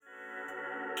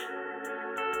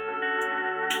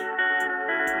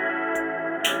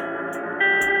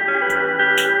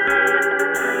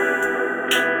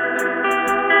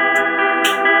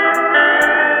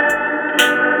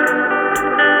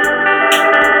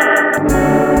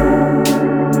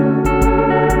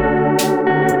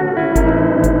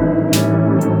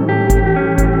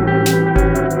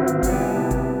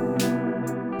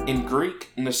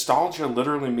nostalgia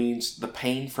literally means the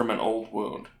pain from an old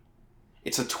wound.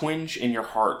 It's a twinge in your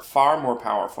heart, far more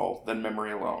powerful than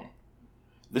memory alone.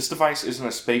 This device isn't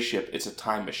a spaceship, it's a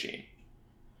time machine.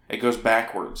 It goes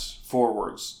backwards,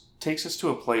 forwards, takes us to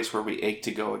a place where we ache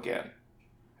to go again.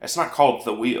 It's not called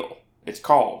The Wheel. It's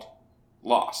called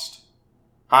Lost.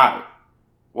 Hi.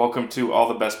 Welcome to All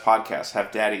the Best Podcasts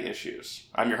Have Daddy Issues.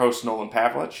 I'm your host, Nolan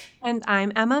Pavlich. And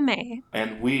I'm Emma May.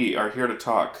 And we are here to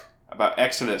talk about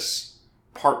Exodus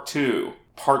Part 2.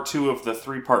 Part 2 of the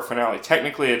 3-part finale.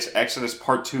 Technically, it's Exodus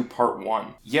Part 2, Part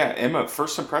 1. Yeah, Emma,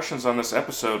 first impressions on this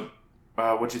episode.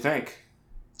 What'd you think?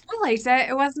 I liked it.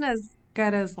 It wasn't as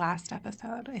good as last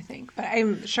episode, I think. But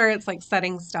I'm sure it's like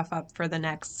setting stuff up for the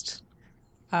next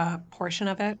portion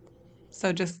of it.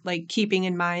 So just like keeping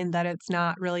in mind that it's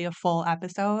not really a full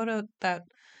episode, that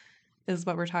is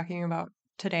what we're talking about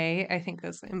today, I think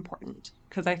is important.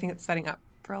 Because I think it's setting up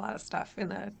for a lot of stuff in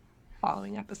the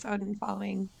following episode and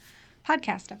following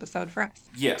podcast episode for us.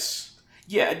 Yes.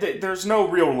 Yeah, there's no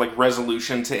real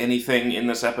resolution to anything in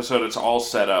this episode. It's all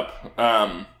set up.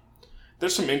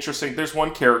 There's some interesting... There's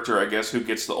one character, I guess, who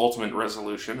gets the ultimate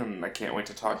resolution, and I can't wait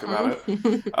to talk about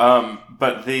it.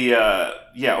 But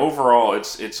overall,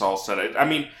 it's all set. I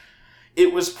mean,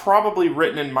 it was probably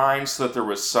written in mind so that there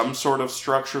was some sort of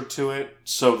structure to it,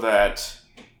 so that...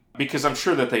 Because I'm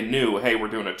sure that they knew, hey, we're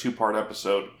doing a 2-part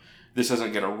episode. This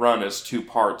isn't going to run as 2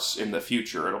 parts in the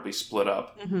future. It'll be split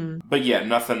up. Mm-hmm. But yeah,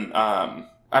 nothing...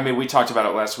 we talked about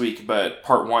it last week, but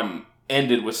Part 1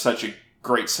 ended with such a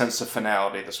great sense of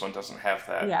finality. This one doesn't have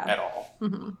that at all.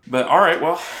 Mm-hmm. But all right,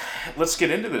 well, let's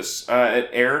get into this. It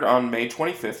aired on May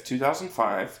 25th,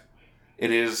 2005.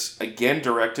 It is, again,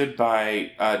 directed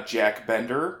by Jack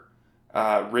Bender,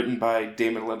 written by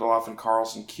Damon Lindelof and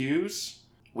Carlson Cuse.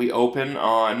 We open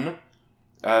on...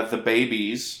 the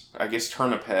baby's, I guess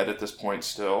Turnip Head at this point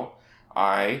still,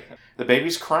 the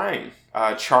baby's crying.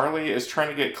 Charlie is trying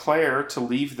to get Claire to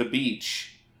leave the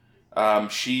beach.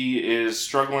 She is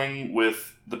struggling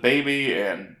with the baby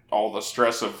and all the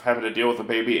stress of having to deal with the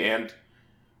baby and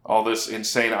all this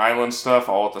insane island stuff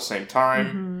all at the same time.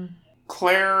 Mm-hmm.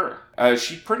 Claire,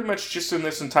 she pretty much just in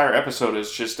this entire episode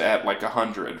is just at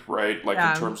 100, right?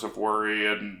 In terms of worry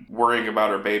and worrying about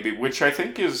her baby, which I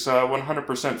think is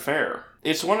 100% fair.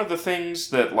 It's one of the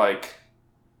things that,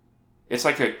 it's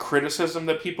like a criticism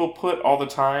that people put all the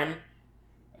time.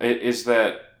 It is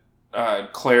that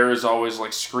Claire is always,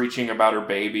 screeching about her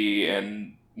baby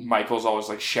and Michael's always,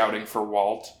 shouting for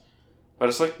Walt. But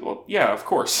it's well, yeah, of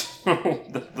course.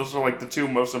 Those are, the 2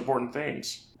 most important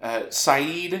things.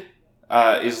 Saeed...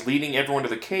 is leading everyone to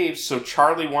the caves, so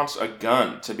Charlie wants a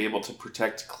gun to be able to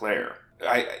protect Claire.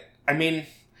 I mean,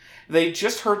 they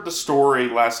just heard the story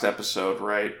last episode,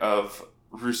 right, of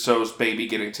Rousseau's baby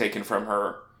getting taken from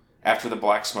her after the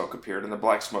black smoke appeared, and the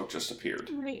black smoke just appeared.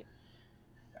 Right.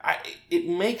 It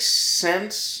makes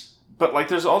sense, but,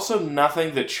 there's also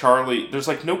nothing that Charlie... There's,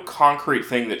 no concrete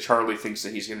thing that Charlie thinks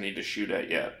that he's going to need to shoot at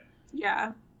yet.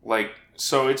 Yeah.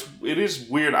 So it is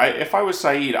weird. If I was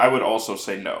Saeed, I would also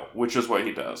say no, which is what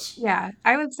he does. Yeah,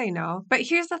 I would say no. But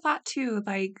here's the thought, too.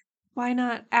 Why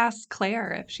not ask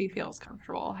Claire if she feels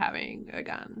comfortable having a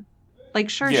gun?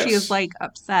 Sure, yes. She is,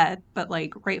 upset, but,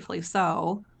 rightfully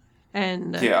so.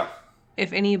 And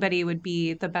if anybody would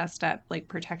be the best at,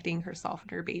 protecting herself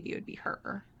and her baby, it would be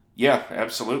her. Yeah,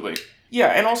 absolutely. Yeah,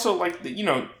 and also,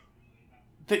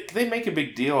 they make a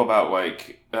big deal about,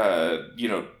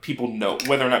 people know,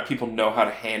 whether or not people know how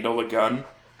to handle a gun.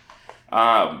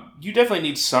 You definitely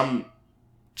need some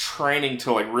training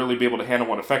to, really be able to handle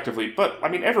one effectively. But,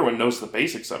 everyone knows the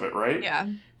basics of it, right? Yeah.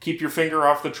 Keep your finger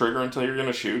off the trigger until you're going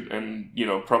to shoot, and,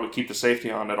 probably keep the safety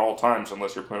on at all times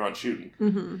unless you're planning on shooting.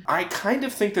 Mm-hmm. I kind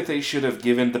of think that they should have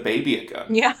given the baby a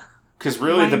gun. Yeah. Because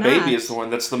really, the baby is the one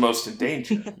that's the most in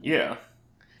danger. Yeah.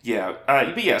 Yeah,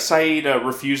 but yeah, Saeed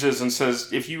refuses and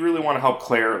says, if you really want to help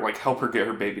Claire, help her get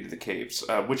her baby to the caves,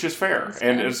 which is fair.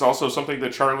 And it's also something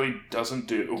that Charlie doesn't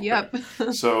do. Yep.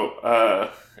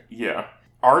 So, yeah.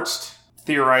 Arzt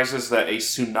theorizes that a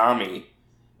tsunami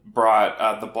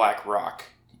brought the Black Rock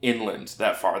inland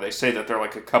that far. They say that they're a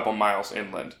couple miles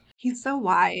inland. He's so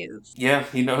wise. Yeah,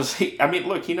 he knows. He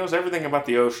knows everything about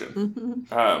the ocean.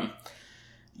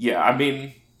 Mm-hmm.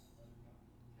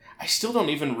 I still don't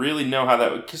even really know how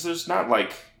that would... Because there's not,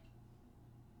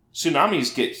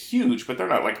 Tsunamis get huge, but they're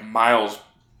not, miles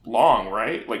long,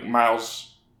 right?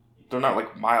 Miles... They're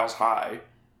not, miles high.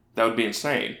 That would be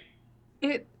insane.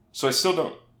 So I still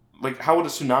don't... how would a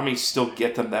tsunami still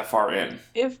get them that far in?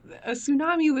 If a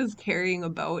tsunami was carrying a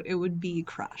boat, it would be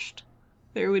crushed.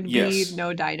 There would be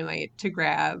no dynamite to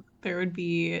grab. There would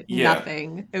be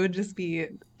nothing. It would just be,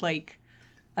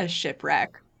 a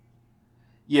shipwreck.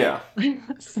 Yeah.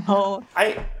 So,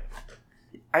 I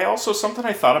I also, something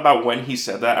I thought about when he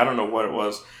said that, I don't know what it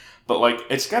was, but like,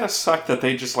 it's gotta suck that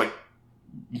they just like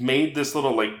made this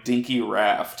little like dinky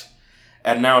raft,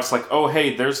 and now it's like, oh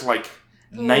hey, there's like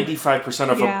oof, 95%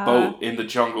 of a yeah. boat in the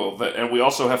jungle, that, and we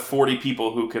also have 40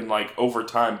 people who can like over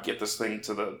time get this thing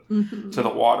to the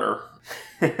Hmm. water.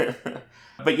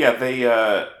 But yeah, they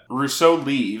Rousseau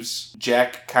leaves.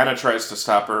 Jack kind of tries to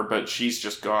stop her, but she's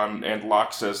just gone, and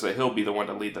Locke says that he'll be the one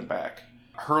to lead them back.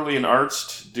 Hurley and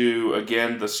Arzt do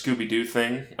again the Scooby-Doo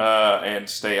thing and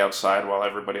stay outside while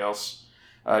everybody else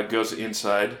goes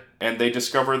inside. And they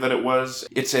discover that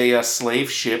it's a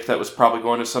slave ship that was probably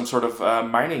going to some sort of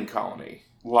mining colony.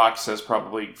 Locke says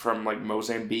probably from like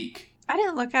Mozambique. I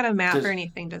didn't look at a map or Does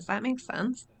anything. Does that make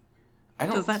sense? I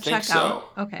Does don't that think check out?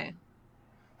 so. Okay.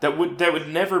 That would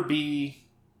never be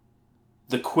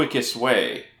the quickest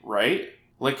way, right?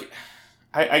 Like,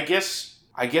 I guess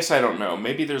I don't know.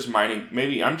 Maybe there's mining.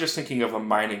 Maybe I'm just thinking of a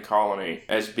mining colony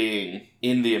as being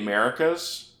in the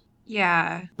Americas.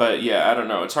 Yeah. But yeah, I don't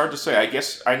know. It's hard to say. I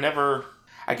guess I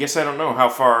don't know how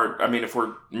far. I mean, if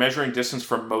we're measuring distance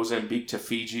from Mozambique to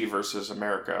Fiji versus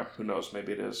America, who knows?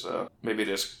 Maybe it is. Maybe it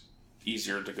is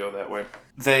easier to go that way.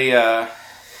 They.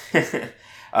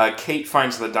 Kate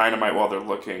finds the dynamite while they're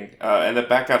looking, and then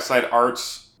back outside,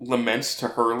 Arts laments to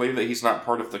Hurley that he's not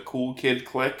part of the cool kid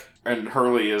clique, and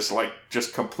Hurley is like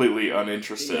just completely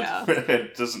uninterested Yeah.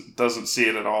 and doesn't see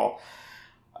it at all.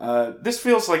 This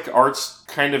feels like Art's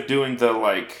kind of doing the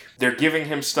like they're giving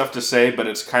him stuff to say, but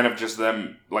it's kind of just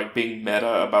them like being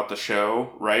meta about the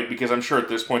show, right? Because I'm sure at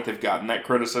this point they've gotten that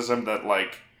criticism that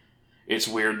like it's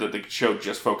weird that the show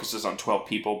just focuses on 12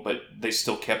 people, but they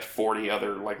still kept 40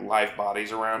 other like live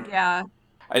bodies around. Yeah.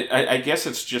 I guess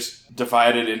it's just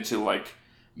divided into like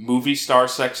movie star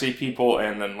sexy people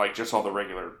and then like just all the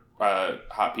regular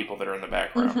hot people that are in the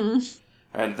background. Hmm.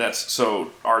 And that's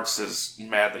so Arts is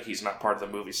mad that he's not part of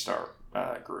the movie star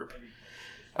group.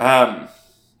 Um,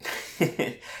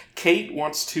 Kate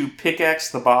wants to pickaxe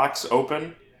the box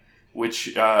open,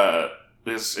 which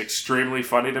is extremely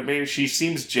funny to me. She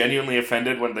seems genuinely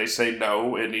offended when they say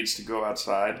no, it needs to go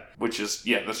outside, which is,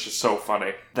 yeah, that's just so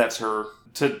funny. That's her.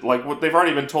 To like what they've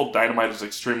already been told, dynamite is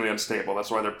extremely unstable.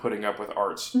 That's why they're putting up with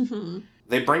Arts. Hmm.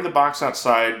 They bring the box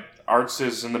outside. Arts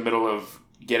is in the middle of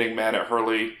getting mad at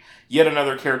Hurley. Yet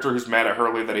another character who's mad at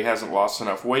Hurley that he hasn't lost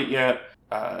enough weight yet.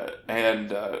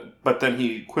 But then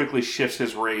he quickly shifts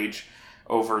his rage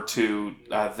over to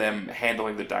them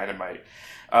handling the dynamite.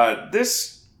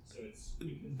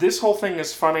 This whole thing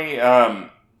is funny.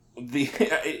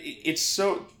 It's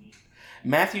so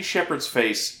Matthew Shepard's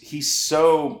face. He's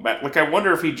so like I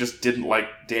wonder if he just didn't like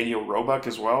Daniel Roebuck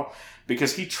as well,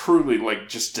 because he truly like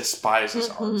just despises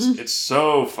Arts. Hmm. It's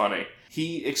so funny.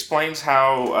 He explains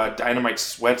how dynamite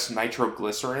sweats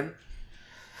nitroglycerin.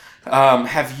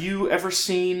 Have you ever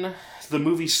seen the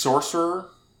movie Sorcerer?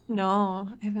 No,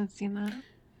 I haven't seen that.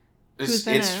 It's, Who's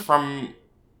in it's it? from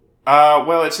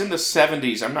well, it's in the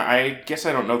 70s. I guess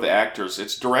I don't know the actors.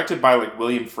 It's directed by like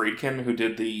William Friedkin, who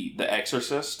did the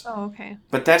Exorcist. Oh, okay.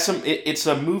 But it's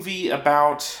a movie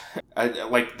about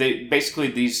like they basically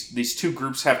these two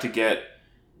groups have to get,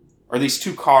 or these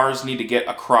two cars need to get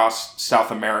across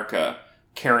South America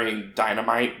carrying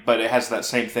dynamite, but it has that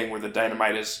same thing where the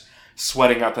dynamite is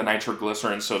sweating out the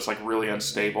nitroglycerin, so it's like really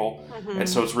unstable, and Hmm.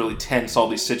 so it's really tense. All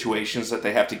these situations that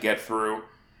they have to get through.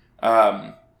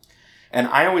 Um, and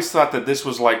I always thought that this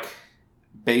was like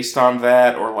based on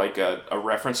that or like a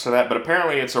reference to that, but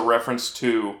apparently it's a reference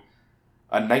to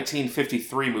a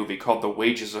 1953 movie called The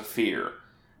Wages of Fear,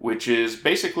 which is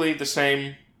basically the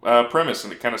same premise,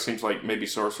 and it kind of seems like maybe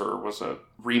Sorcerer was a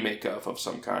remake of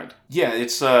some kind. Yeah,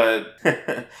 it's I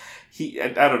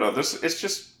don't know. This it's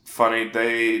just funny.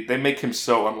 They make him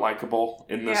so unlikable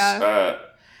in this. Yeah.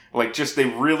 Like just they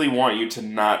really want you to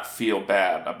not feel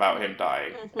bad about him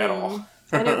dying at Hmm. all.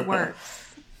 And it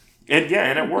works. And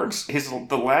it works.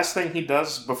 The last thing he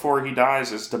does before he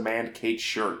dies is demand Kate's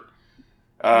shirt.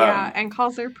 Yeah, Um, and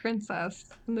calls her princess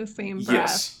in the same breath.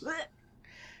 yes.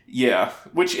 Yeah,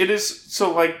 which it is.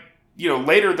 So, like,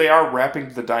 later they are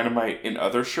wrapping the dynamite in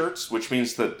other shirts, which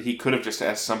means that he could have just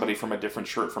asked somebody from a different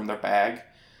shirt from their bag.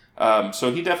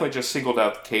 So he definitely just singled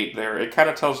out Kate there. It kind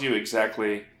of tells you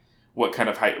exactly what kind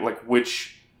of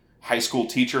which high school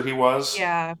teacher he was,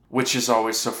 Yeah. which is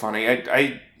always so funny.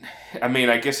 I mean,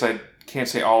 I guess I can't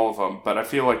say all of them, but I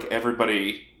feel like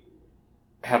everybody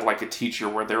had like a teacher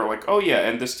where they were like, oh yeah,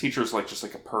 and this teacher's like just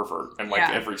like a pervert, and like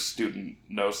Yeah. every student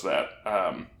knows that,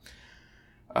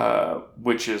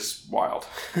 which is wild.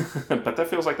 But that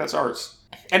feels like that's Arts.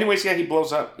 Anyways, yeah, he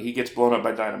blows up. He gets blown up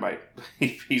by dynamite.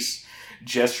 He's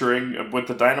gesturing with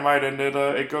the dynamite, and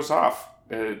it goes off.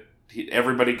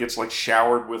 Everybody gets like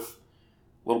showered with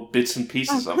little bits and That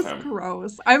pieces of was him.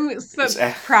 gross. I'm It's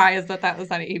surprised that that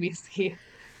was on ABC.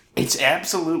 it's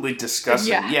absolutely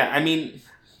disgusting. Yeah. Yeah, I mean,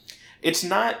 it's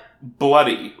not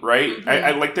bloody, right?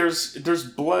 I Hmm. like there's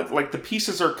blood, like the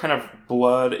pieces are kind of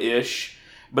blood-ish,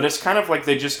 but it's kind of like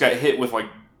they just got hit with like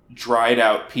dried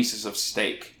out pieces of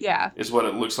steak. Yeah. Is what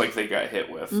it looks like they got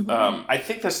hit with. Hmm. I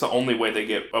think that's the only way they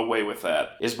get away with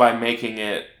that is by making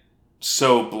it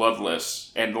so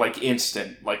bloodless and like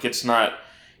instant. Like it's not,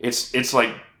 it's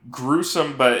like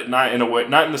gruesome, but not in a way,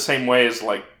 not in the same way as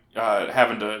like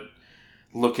having to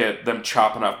look at them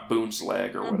chopping off Boone's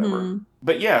leg or whatever. Hmm.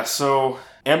 But yeah, so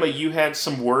Emma, you had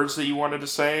some words that you wanted to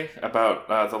say about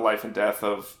the life and death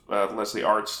of Leslie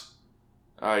Arts.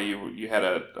 You had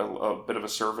a bit of a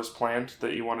service planned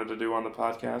that you wanted to do on the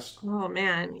podcast. Oh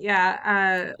man.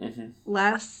 Yeah. Mm-hmm.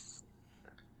 Les,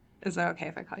 is it okay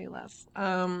if I call you Les?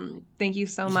 Thank you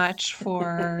so much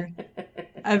for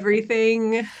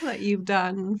everything that you've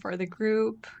done for the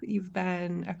group. You've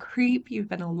been a creep, you've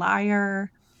been a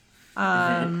liar.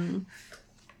 Um,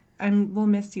 and we'll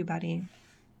miss you, buddy.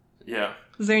 Yeah.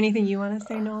 Is there anything you want to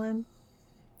say, Nolan?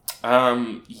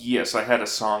 Yes, I had a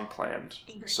song planned.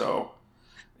 Great. So,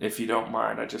 if you don't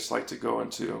mind, I'd just like to go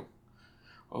into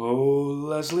Oh,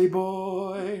 Leslie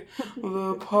boy,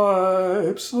 the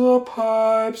pipes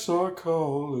are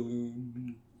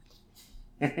calling.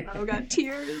 Oh, got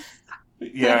tears.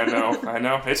 Yeah, I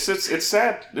know. It's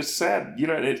sad. It's sad. You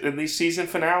know, in these season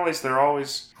finales, they're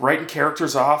always writing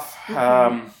characters off,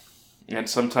 and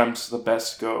sometimes the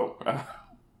best go.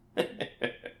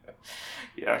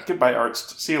 Yeah, goodbye,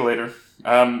 Arts. See you later.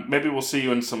 Maybe we'll see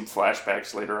you in some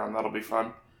flashbacks later on. That'll be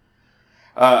fun.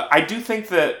 I do think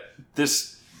that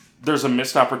there's a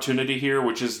missed opportunity here,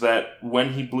 which is that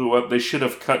when he blew up, they should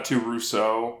have cut to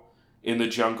Rousseau in the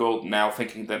jungle, now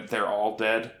thinking that they're all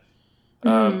dead.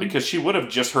 Because she would have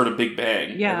just heard a big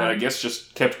bang, and then I guess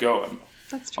just kept going.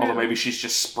 That's true. Although maybe she's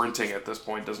just sprinting at this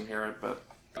point, doesn't hear it. But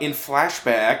in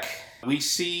flashback, we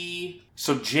see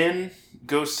Jin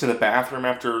goes to the bathroom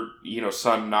after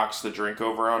Sun knocks the drink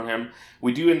over on him.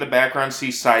 We do in the background see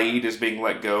Saeed is being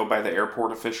let go by the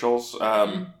airport officials.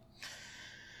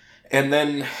 And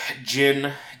then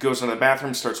Jin goes in the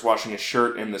bathroom, starts washing his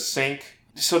shirt in the sink.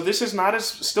 So this is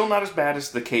still not as bad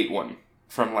as the Kate one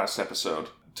from last episode,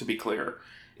 to be clear.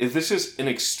 This is an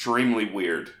extremely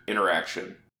weird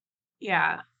interaction.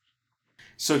 Yeah.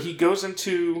 So he goes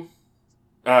into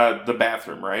the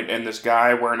bathroom, right? And this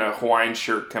guy wearing a Hawaiian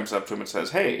shirt comes up to him and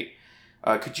says, "Hey,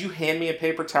 could you hand me a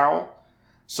paper towel?"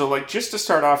 So, like, just to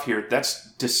start off here,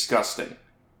 that's disgusting.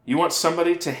 You want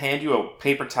somebody to hand you a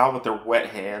paper towel with their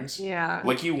wet hands? Yeah.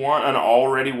 Like you want an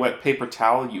already wet paper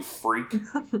towel, you freak?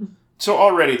 So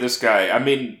already this guy, I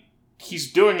mean,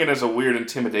 he's doing it as a weird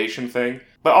intimidation thing,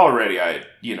 but already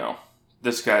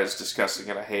this guy is disgusting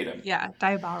and I hate him. Yeah,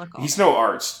 diabolical. He's no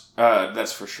Arts,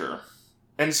 that's for sure.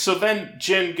 And so then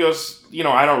Jin goes,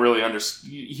 I don't really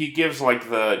understand. He gives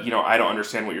like the, I don't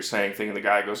understand what you're saying thing, and the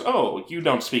guy goes, "Oh, you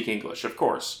don't speak English, of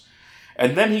course."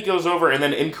 And then he goes over and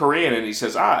then in Korean and he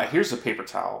says, "Here's a paper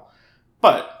towel."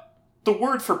 But the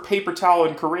word for paper towel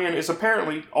in Korean is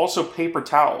apparently also paper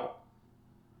towel.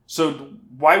 So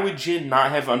why would Jin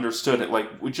not have understood it?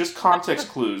 Like, with just context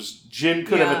clues, Jin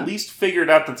could have at least figured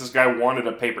out that this guy wanted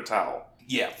a paper towel.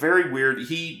 Yeah, very weird.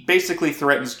 He basically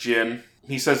threatens Jin.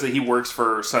 He says that he works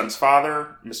for Sun's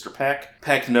father, Mr. Peck.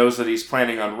 Peck knows that he's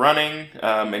planning on running,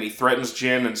 and he threatens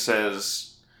Jin and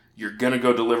says, "You're gonna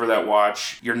go deliver that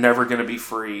watch. You're never gonna be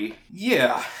free."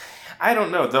 Yeah, I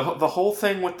don't know. The whole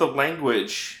thing with the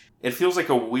language, it feels like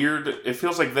it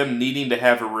feels like them needing to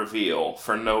have a reveal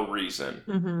for no reason.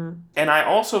 Mm-hmm. And I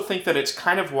also think that it's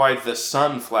kind of why the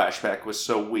Sun flashback was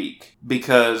so weak,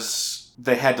 because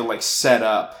they had to, like, set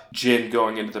up Jin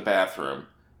going into the bathroom.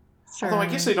 Sure. Although I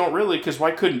guess they don't really, because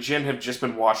why couldn't Jin have just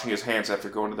been washing his hands after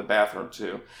going to the bathroom,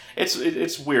 too?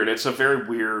 It's weird. It's a very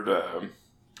weird...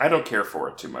 I don't care for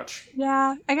it too much.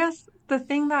 Yeah, I guess the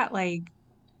thing that, like,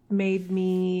 made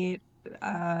me,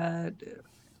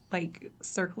 like,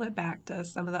 circle it back to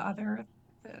some of the other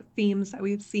themes that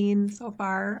we've seen so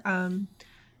far,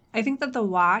 I think that the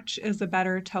watch is a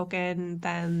better token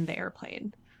than the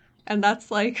airplane. And that's,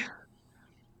 like,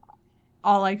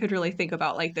 all I could really think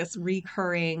about, like, this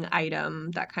recurring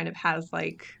item that kind of has,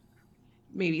 like,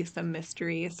 maybe some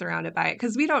mystery surrounded by it.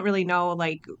 Because we don't really know,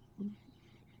 like,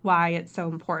 why it's so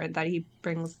important that he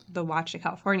brings the watch to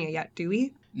California yet, do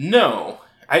we? No.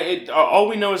 All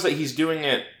we know is that he's doing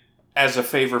it as a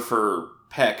favor for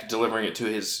Peck, delivering it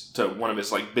to one of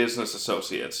his, like, business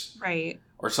associates. Right.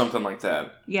 or something like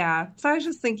that. Yeah. So I was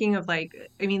just thinking of like,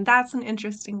 I mean, that's an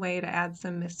interesting way to add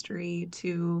some mystery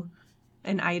to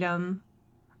an item.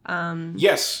 Um,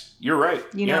 Yes, you're right.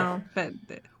 Yeah. but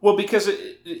Well, because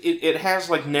it has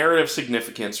like narrative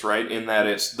significance, right? In that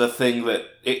it's the thing that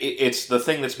it's the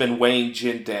thing that's been weighing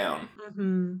Jin down,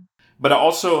 mhm. but it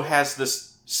also has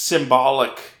this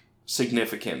symbolic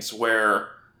significance where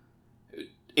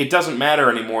it doesn't matter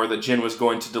anymore that Jin was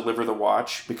going to deliver the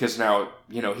watch because now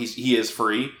he is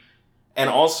free, and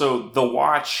also the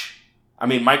watch. I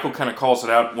mean, Michael kind of calls it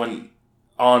out when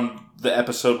on the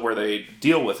episode where they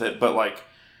deal with it, but like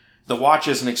the watch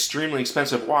is an extremely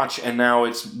expensive watch, and now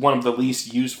it's one of the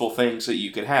least useful things that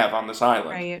you could have on this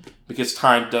island Right. because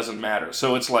time doesn't matter.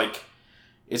 So it's like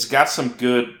it's got some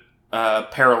good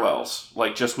parallels,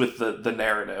 like just with the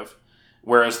narrative.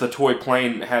 Whereas the toy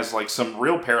plane has like some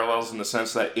real parallels in the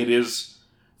sense that it is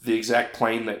the exact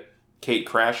plane that Kate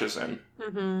crashes in.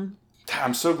 Hmm.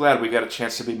 I'm so glad we got a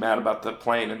chance to be mad about the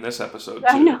plane in this episode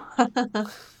I too. know.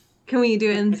 Can we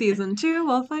do it in season 2?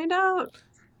 We'll find out.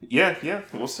 Yeah,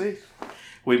 we'll see.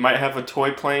 We might have a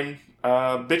toy plane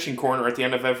bitching corner at the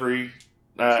end of every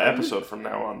episode from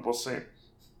now on. We'll see.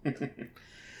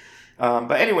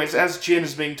 But anyways, as Jin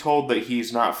is being told that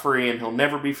he's not free and he'll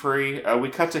never be free, we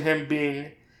cut to him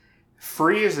being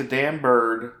free as a damn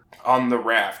bird on the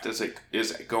raft as it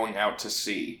is going out to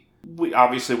sea.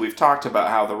 We've talked about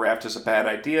how the raft is a bad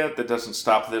idea. That doesn't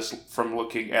stop this from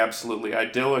looking absolutely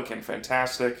idyllic and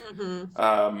fantastic. Hmm.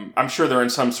 I'm sure they're in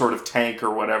some sort of tank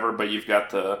or whatever, but you've got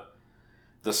the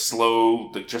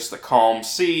slow, just the calm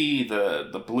sea,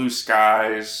 the blue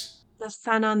skies. The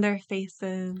sun on their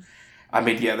faces. I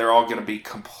mean, yeah, they're all going to be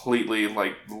completely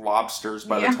like lobsters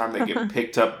by the Yeah. time they get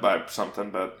picked up by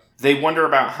something, but they wonder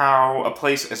about how a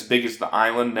place as big as the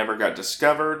island never got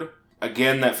discovered.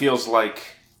 Again, that feels like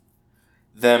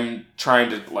them trying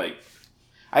to, like,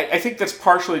 I think that's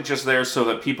partially just there so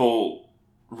that people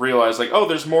realize, like, oh,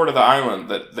 there's more to the island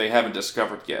that they haven't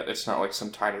discovered yet. It's not like some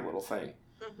tiny little thing.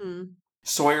 Hmm.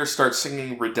 Sawyer starts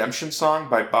singing Redemption Song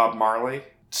by Bob Marley,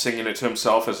 singing it to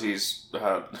himself as he's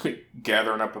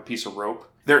gathering up a piece of rope.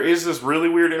 There is this really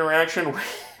weird interaction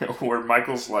where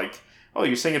Michael's like, oh,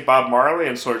 you singing Bob Marley?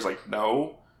 And Sawyer's like,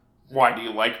 no. Why, do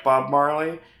you like Bob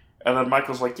Marley? And then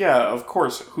Michael's like, yeah, of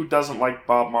course. Who doesn't like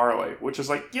Bob Marley? Which is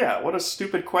like, yeah, what a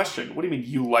stupid question. What do you mean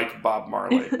you like Bob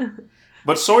Marley?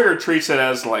 But Sawyer treats it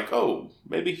as like, oh,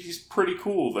 maybe he's pretty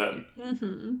cool then.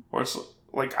 Hmm. Or it's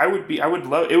like I would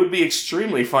love. It would be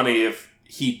extremely funny if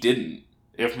he didn't.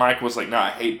 If Mike was like, nah, I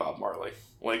hate Bob Marley.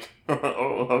 Like,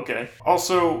 oh, okay.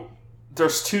 Also,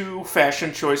 there's two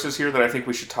fashion choices here that I think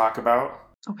we should talk about.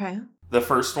 Okay. The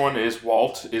first one is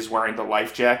Walt is wearing the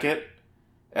life jacket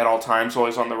at all times while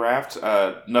he's on the raft.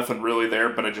 Nothing really there,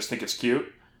 but I just think it's cute.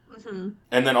 Hmm.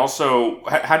 And then also,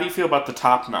 how do you feel about the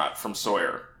top knot from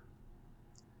Sawyer?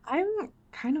 I'm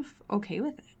kind of okay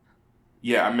with it.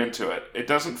 Yeah, I'm into it. It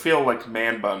doesn't feel like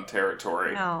man bun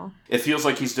territory. No. It feels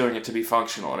like he's doing it to be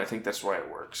functional, and I think that's why it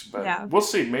works. But Yeah. we'll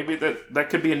see. Maybe that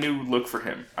could be a new look for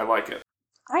him. I like it.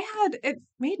 It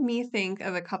made me think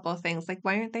of a couple of things. Like,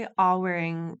 why aren't they all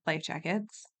wearing life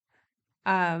jackets?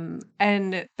 And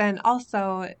then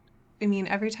also, I mean,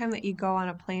 every time that you go on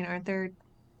a plane, aren't there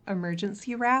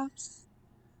emergency rafts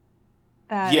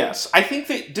that, Yes, I think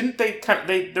they kind of,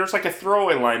 they there's like a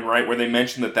throwaway line right where they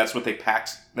mention that that's what they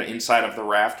packed the inside of the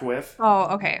raft with. oh,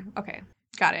 okay, okay,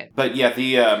 got it. But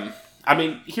yeah, I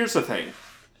mean, here's the thing.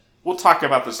 We'll talk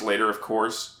about this later, of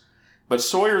course. But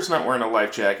Sawyer's not wearing a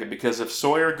life jacket because if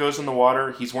Sawyer goes in the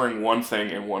water, he's wearing one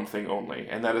thing and one thing only,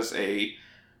 and that is a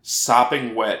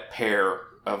sopping wet pair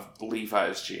of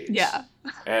Levi's jeans. Yeah.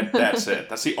 And that's it.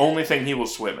 That's the only thing he will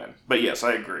swim in. But yes,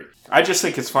 I agree. I just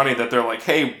think it's funny that they're like,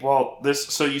 hey, well,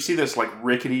 so you see this like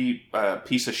rickety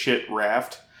piece of shit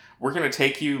raft. We're going to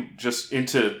take you just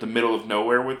into the middle of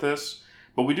nowhere with this,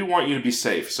 but we do want you to be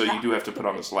safe, so you do have to put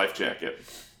on this life jacket.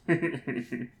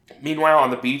 Meanwhile, on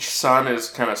the beach, Sun is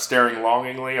kind of staring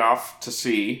longingly off to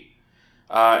sea.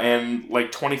 And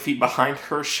like 20 feet behind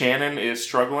her, Shannon is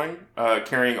struggling,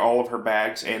 carrying all of her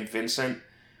bags and Vincent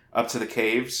up to the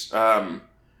caves.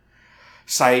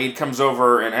 Saeed comes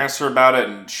over and asks her about it,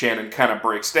 and Shannon kind of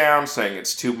breaks down, saying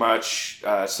it's too much.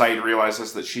 Saeed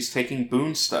realizes that she's taking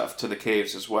Boone's stuff to the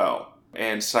caves as well.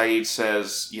 And Saeed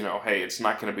says, hey, it's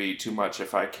not going to be too much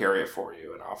if I carry it for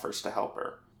you, and offers to help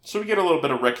her. So we get a little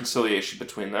bit of reconciliation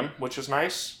between them, which is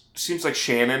nice. Seems like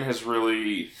Shannon has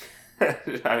really...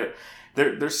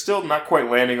 They're still not quite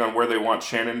landing on where they want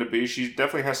Shannon to be. She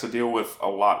definitely has to deal with a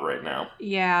lot right now.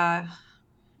 Yeah,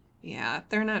 yeah.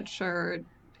 They're not sure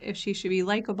if she should be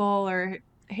likable or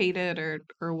hate it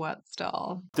or what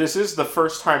still. This is the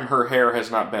first time her hair has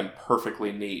not been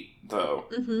perfectly neat, though,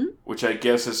 Mm-hmm. which I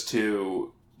guess is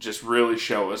to just really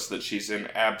show us that she's in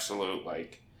absolute,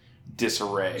 like,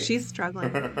 disarray. She's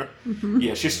struggling. Mm-hmm.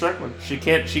 Yeah, she's struggling. She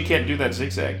can't do that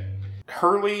zigzag.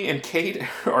 Hurley and Kate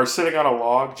are sitting on a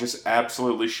log, just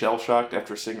absolutely shell shocked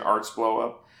after seeing Arts blow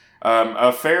up.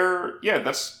 A fair, yeah,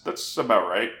 that's about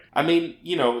right. I mean,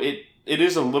 it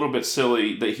is a little bit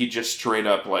silly that he just straight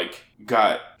up like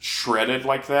got shredded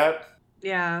like that.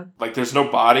 Yeah. Like there's no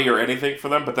body or anything for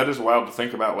them, but that is wild to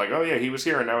think about. Like, oh yeah, he was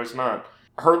here and now he's not.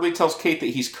 Hurley tells Kate that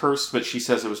he's cursed, but she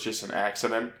says it was just an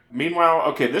accident. Meanwhile,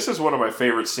 okay, this is one of my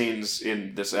favorite scenes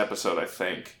in this episode, I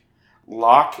think.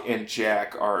 Locke and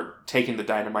Jack are taking the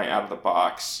dynamite out of the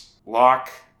box. Locke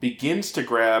begins to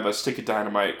grab a stick of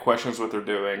dynamite, questions what they're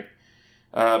doing,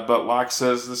 but Locke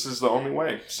says this is the only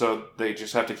way, so they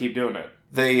just have to keep doing it.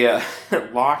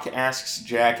 Locke asks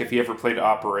Jack if he ever played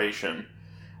Operation,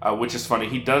 which is funny.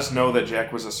 He does know that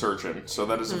Jack was a surgeon, so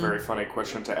that is a very funny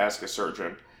question to ask a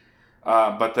surgeon.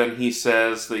 But then he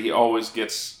says that he always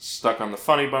gets stuck on the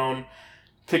funny bone,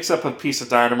 picks up a piece of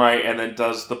dynamite, and then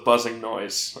does the buzzing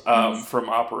noise from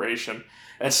Operation.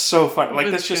 That's so funny. Like,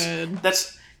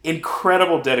 that's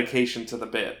incredible dedication to the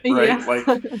bit, right? Yeah. Like,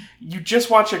 you just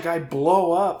watch a guy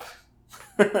blow up.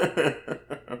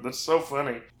 That's so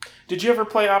funny. Did you ever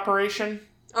play Operation?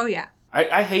 Oh, yeah.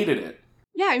 I hated it.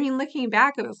 Yeah, I mean, looking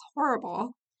back, it was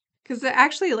horrible. Because it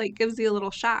actually, like, gives you a little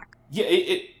shock.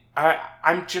 Yeah,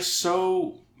 I'm just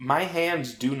so... My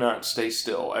hands do not stay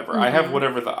still, ever. Mm-hmm. I have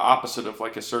whatever the opposite of,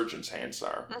 like, a surgeon's hands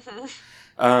are.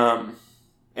 Mm-hmm.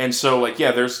 And so, like,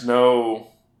 yeah, there's no...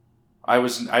 I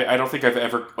don't think I've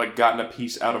ever, like, gotten a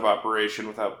piece out of Operation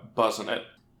without buzzing it.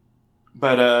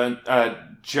 But,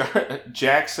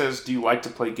 Jack says, do you like to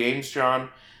play games, John?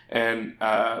 And,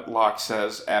 Locke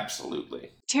says,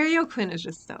 absolutely. Terry O'Quinn is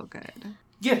just so good.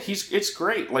 Yeah, it's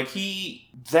great. Like,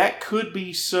 that could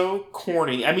be so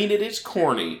corny. I mean, it is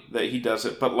corny that he does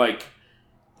it, but, like,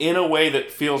 in a way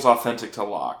that feels authentic to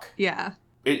Locke. Yeah.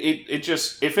 It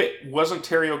just, if it wasn't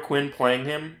Terry O'Quinn playing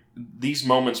him, these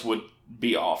moments would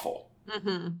be awful.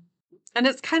 Mm-hmm. And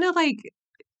it's kind of like,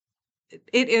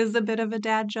 it is a bit of a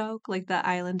dad joke, like the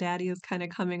Island Daddy is kind of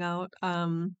coming out.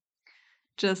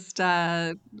 Just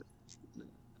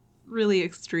really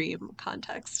extreme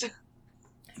context.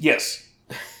 Yes.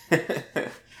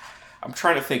 I'm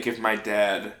trying to think if my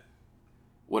dad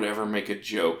would ever make a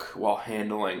joke while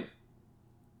handling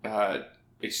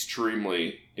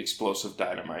extremely explosive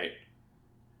dynamite.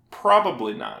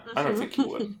 Probably not. I don't think he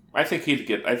would. I think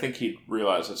he'd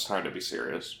realize it's time to be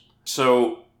serious.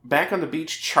 So, back on the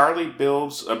beach, Charlie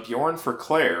builds a Bjorn for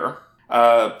Claire.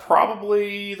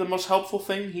 Probably the most helpful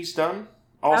thing he's done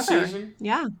all season.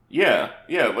 Yeah. Yeah,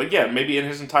 maybe in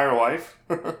his entire life.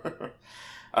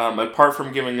 Apart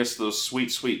from giving us those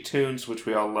sweet, sweet tunes, which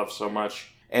we all love so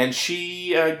much. And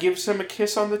she gives him a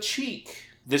kiss on the cheek.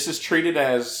 This is treated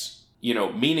as,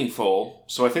 meaningful.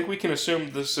 So I think we can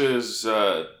assume this is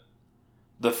the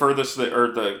furthest,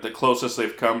 or the closest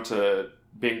they've come to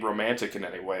being romantic in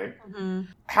any way. Mm-hmm.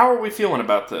 How are we feeling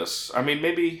about this? I mean,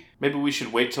 maybe we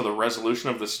should wait till the resolution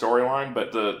of the storyline,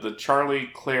 but the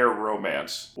Charlie-Claire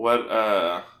romance,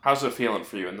 how's it feeling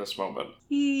for you in this moment?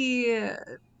 He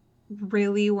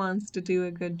really wants to do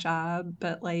a good job,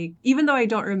 but like, even though I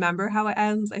don't remember how it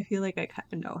ends, I feel like I kind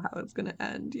of know how it's gonna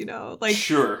end, Like,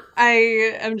 sure.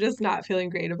 I am just not feeling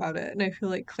great about it, and I feel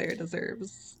like Claire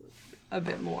deserves a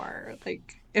bit more.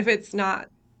 Like, if it's not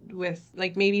with,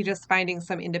 like, maybe just finding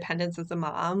some independence as a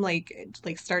mom, like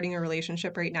starting a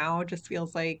relationship right now just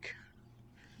feels like,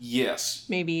 yes,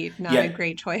 maybe not a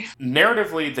great choice.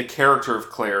 Narratively, the character of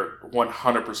Claire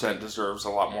 100% deserves a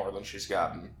lot more than she's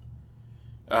gotten.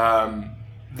 The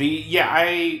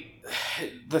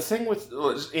thing with,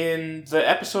 in the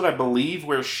episode, I believe,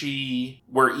 where they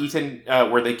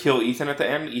kill Ethan at the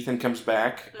end, Ethan comes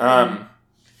back. Mm-hmm.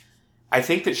 I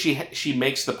think that she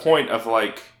makes the point of,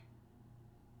 like,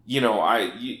 you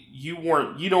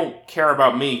don't care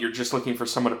about me, you're just looking for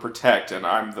someone to protect, and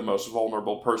I'm the most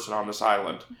vulnerable person on this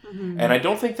island. Mm-hmm. And I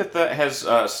don't think that has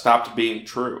stopped being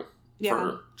true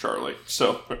for Charlie.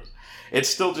 So it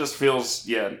still just feels,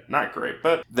 not great.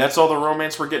 But that's all the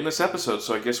romance we're getting this episode,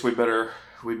 so I guess we better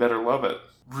love it.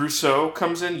 Rousseau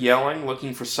comes in yelling,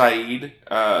 looking for Saeed.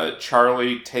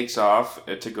 Charlie takes off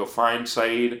to go find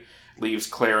Saeed, leaves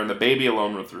Claire and the baby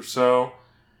alone with Rousseau.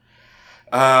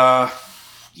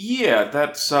 Yeah,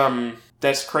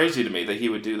 that's crazy to me that he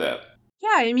would do that.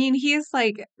 Yeah, I mean, he's,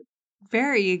 like,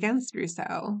 very against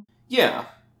Rousseau. Yeah,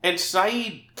 and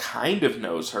Saeed kind of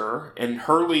knows her, and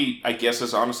Hurley, I guess,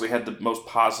 has honestly had the most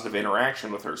positive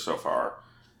interaction with her so far.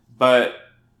 But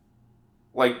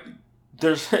Like,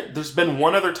 there's been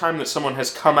one other time that someone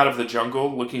has come out of the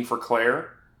jungle looking for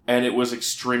Claire, and it was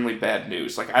extremely bad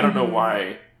news. Like, I don't know Mm-hmm.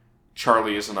 why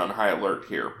Charlie isn't on high alert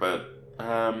here, but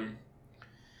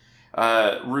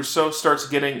Rousseau starts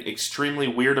getting extremely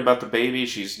weird about the baby.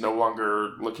 She's no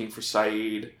longer looking for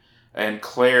Saeed. And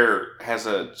Claire has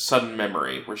a sudden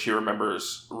memory where she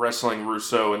remembers wrestling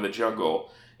Rousseau in the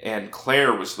jungle, and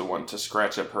Claire was the one to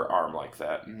scratch up her arm like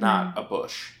that, not a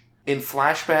bush. In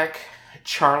flashback,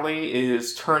 Charlie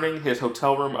is turning his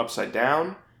hotel room upside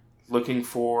down, looking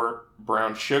for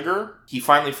brown sugar. He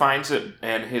finally finds it,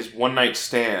 and his one night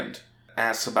stand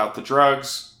asks about the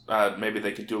drugs. Maybe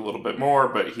they could do a little bit more,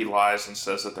 but he lies and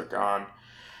says that they're gone.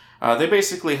 They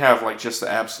basically have like just the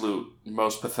absolute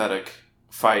most pathetic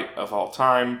fight of all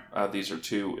time. These are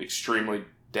two extremely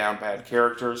down bad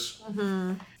characters.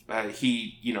 Mm-hmm.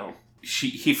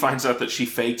 He finds out that she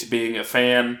faked being a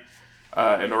fan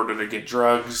in order to get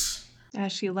drugs. Yeah,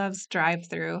 she loves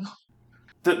drive-through.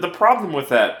 The problem with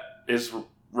that is,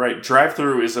 right,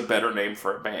 drive-through is a better name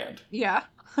for a band. Yeah.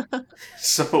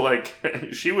 So, like,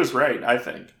 she was right, I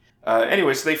think.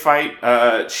 Anyways, they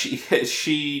fight.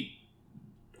 She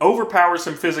overpowers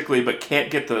him physically, but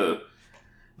can't get the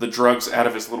drugs out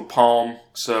of his little palm.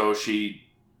 So she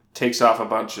takes off a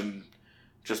bunch and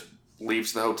just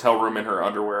leaves the hotel room in her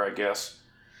underwear, I guess.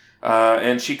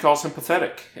 And she calls him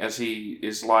pathetic as he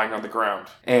is lying on the ground.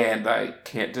 And I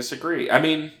can't disagree. I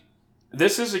mean,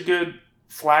 this is a good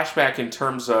flashback in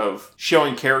terms of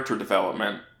showing character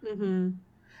development. Mm-hmm.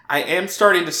 I am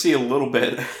starting to see a little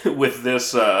bit with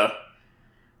this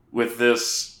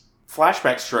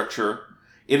flashback structure.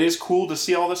 It is cool to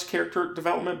see all this character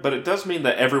development, but it does mean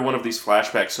that every one of these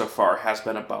flashbacks so far has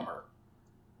been a bummer.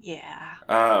 Yeah.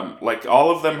 Like, all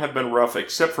of them have been rough,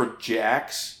 except for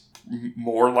Jack's.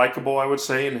 More likable, I would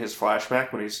say, in his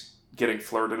flashback when he's getting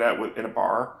flirted at in a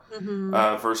bar,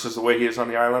 versus the way he is on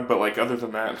the island. But, like, other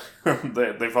than that,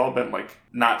 they've all been, like,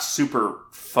 not super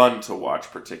fun to watch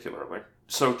particularly.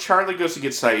 So Charlie goes to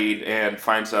get Saeed and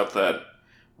finds out that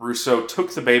Rousseau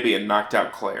took the baby and knocked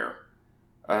out Claire.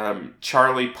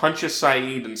 Charlie punches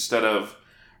Saeed instead of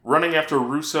running after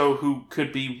Rousseau, who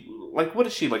could be, like, what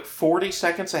is she, like 40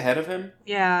 seconds ahead of him?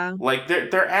 Yeah. Like,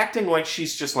 they're acting like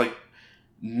she's just, like,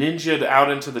 ninja'd out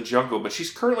into the jungle, but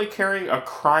she's currently carrying a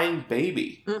crying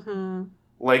baby. Mm-hmm.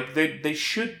 Like, they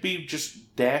should be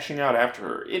just dashing out after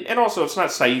her. And also, it's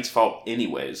not Saeed's fault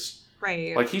anyways.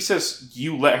 Right. Like, he says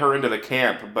you let her into the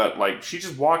camp, but, like, she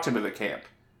just walked into the camp.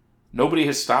 Nobody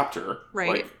has stopped her.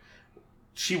 Right. Like,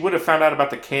 she would have found out about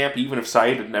the camp even if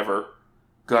Saeed had never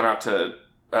gone out to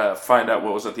find out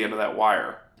what was at the end of that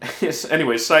wire.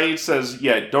 Anyway, Saeed says,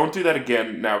 yeah, don't do that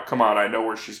again. Now, come on, I know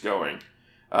where she's going.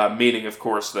 Meaning, of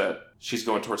course, that she's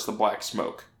going towards the black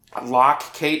smoke.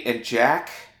 Locke, Kate, and Jack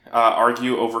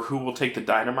argue over who will take the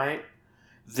dynamite.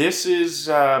 This is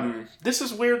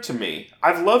weird to me.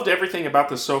 I've loved everything about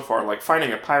this so far. Like,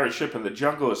 finding a pirate ship in the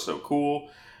jungle is so cool.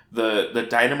 The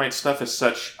dynamite stuff is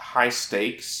such high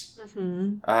stakes.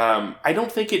 Mm-hmm. I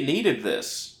don't think it needed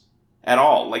this at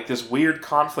all. Like, this weird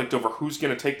conflict over who's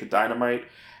going to take the dynamite.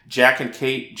 Jack and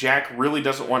Kate. Jack really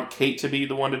doesn't want Kate to be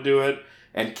the one to do it.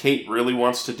 And Kate really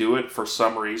wants to do it for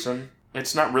some reason.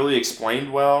 It's not really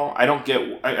explained well. I don't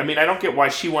get why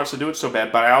she wants to do it so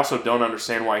bad, but I also don't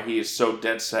understand why he is so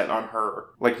dead set on her.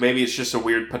 Like, maybe it's just a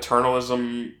weird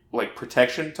paternalism, like,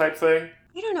 protection type thing.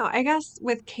 I don't know. I guess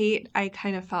with Kate, I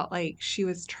kind of felt like she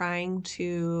was trying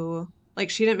to, like,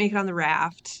 she didn't make it on the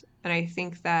raft. And I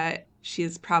think that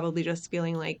she's probably just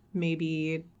feeling like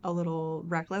maybe a little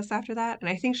reckless after that. And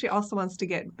I think she also wants to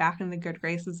get back in the good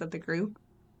graces of the group.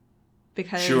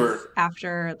 Because Sure.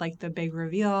 after like the big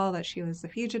reveal that she was the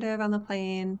fugitive on the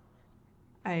plane,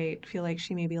 I feel like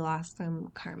she maybe lost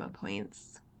some karma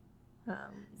points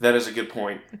That is a good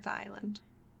point. with the island.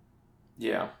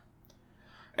 Yeah.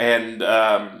 And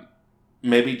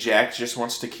maybe Jack just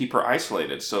wants to keep her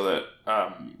isolated so that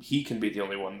he can be the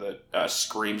only one that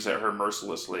screams at her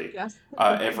mercilessly Yes.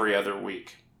 every other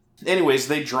week. Anyways,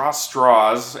 they draw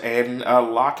straws, and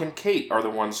Locke and Kate are the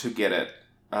ones who get it.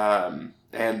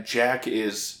 And Jack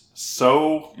is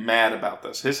so mad about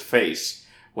this. His face,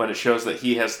 when it shows that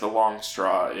he has the long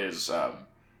straw, is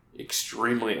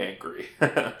extremely angry.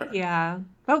 Yeah.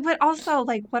 But also,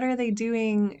 like, what are they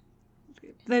doing?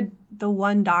 The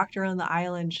one doctor on the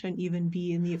island shouldn't even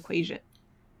be in the equation.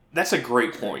 That's a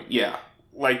great point, yeah.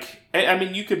 Like, I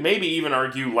mean, you could maybe even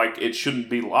argue, like, it shouldn't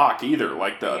be Locke either,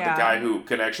 like the guy who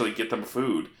can actually get them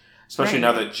food. Especially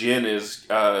now that Jin is,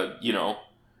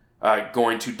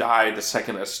 going to die the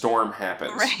second a storm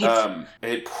happens. Right.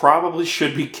 It probably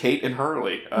should be Kate and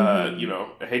Hurley. I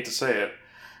hate to say it.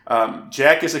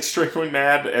 Jack is extremely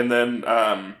mad, and then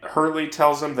Hurley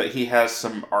tells him that he has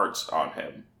some arts on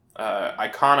him.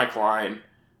 Iconic line,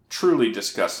 truly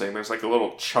disgusting. There's like a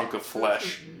little chunk of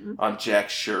flesh on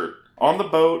Jack's shirt. On the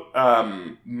boat,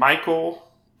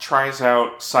 Michael tries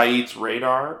out Saeed's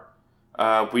radar.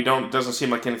 It doesn't seem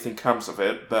like anything comes of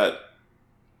it, but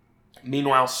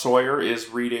meanwhile Sawyer is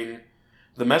reading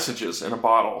the messages in a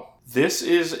bottle. This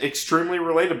is extremely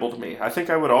relatable to me. I think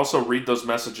I would also read those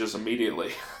messages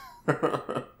immediately.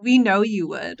 We know you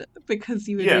would, because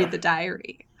you would Yeah. read the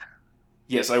diary.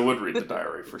 Yes, I would read the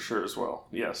diary for sure as well.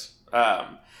 Yes.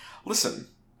 Listen,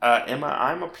 Emma,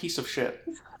 I'm a piece of shit,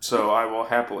 so I will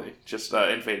happily just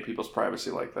invade people's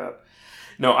privacy like that.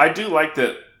 No, I do like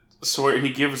that Sawyer,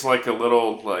 he gives like a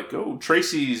little, like, oh,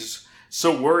 Tracy's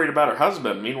so worried about her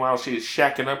husband. Meanwhile, she's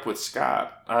shacking up with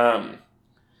Scott.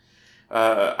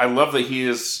 I love that he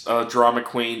is a drama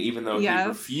queen, even though he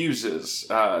refuses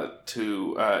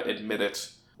to admit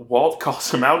it. Walt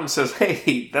calls him out and says,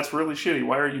 hey, that's really shitty.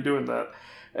 Why are you doing that?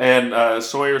 And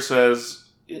Sawyer says,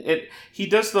 he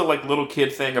does the like little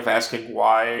kid thing of asking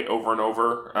why over and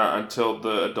over until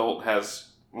the adult has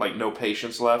like no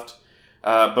patience left.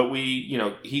 But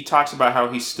he talks about how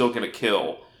he's still going to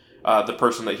kill the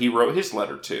person that he wrote his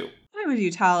letter to. Why would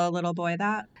you tell a little boy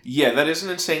that? Yeah, that is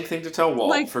an insane thing to tell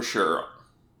Walt, for sure.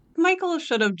 Michael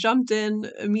should have jumped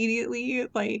in immediately.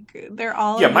 Like, they're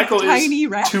all in Michael this tiny is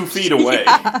raft. 2 feet away.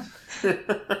 Yeah.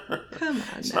 Come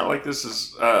on. It's not like this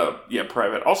is,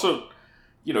 private. Also,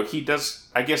 he does,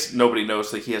 I guess nobody knows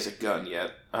that he has a gun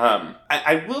yet.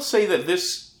 I will say that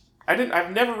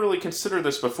I've never really considered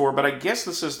this before, but I guess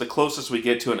this is the closest we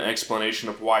get to an explanation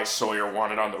of why Sawyer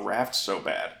wanted on the raft so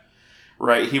bad.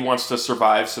 Right? He wants to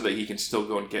survive so that he can still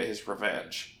go and get his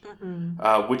revenge.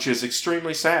 Mm-hmm. Which is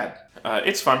extremely sad.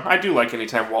 It's fun. I do like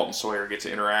anytime Walt and Sawyer get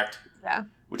to interact. Yeah.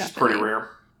 Which is pretty rare.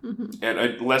 Mm-hmm.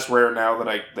 And less rare now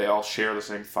that they all share the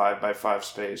same 5x5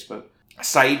 space. But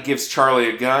Saeed gives Charlie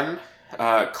a gun.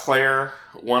 Claire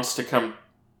wants to come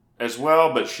as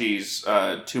well, but she's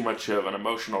too much of an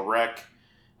emotional wreck.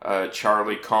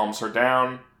 Charlie calms her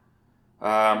down.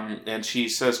 And she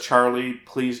says, Charlie,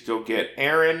 please go get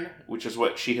Aaron, which is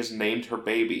what she has named her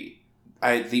baby.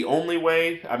 The only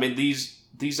way,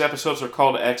 these episodes are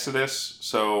called Exodus,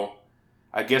 so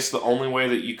I guess the only way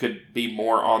that you could be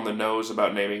more on the nose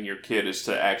about naming your kid is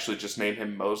to actually just name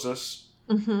him Moses.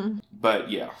 Mm-hmm. But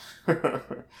yeah.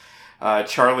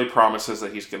 Charlie promises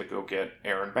that he's going to go get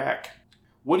Aaron back.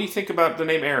 What do you think about the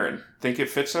name Aaron? Think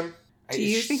it fits him? Do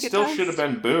you think it still does? should have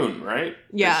been Boone, right?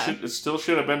 Yeah. It still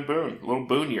should have been Boone. A little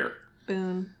Boonier.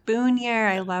 Boonier,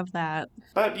 I love that.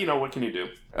 But, what can you do?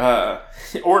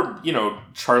 Or,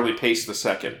 Charlie Pace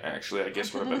II, actually, I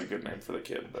guess would have been a good name for the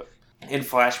kid. But in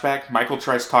flashback, Michael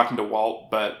tries talking to Walt,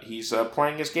 but he's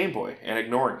playing his Game Boy and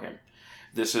ignoring him.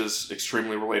 This is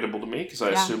extremely relatable to me, because I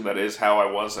assume that is how I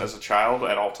was as a child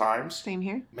at all times. Same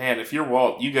here. Man, if you're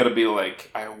Walt, you gotta be like,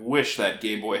 I wish that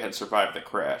Game Boy had survived the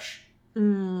crash.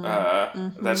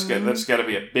 That's got to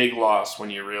be a big loss when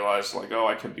you realize, like, oh,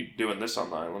 I could be doing this on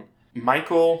the island.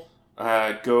 Michael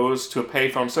goes to a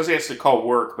payphone, says he has to call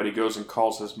work, but he goes and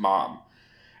calls his mom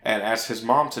and asks his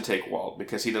mom to take Walt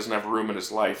because he doesn't have room in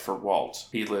his life for Walt.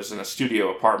 He lives in a studio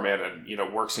apartment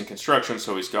and, works in construction,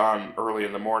 so he's gone early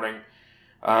in the morning.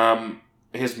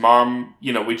 His mom,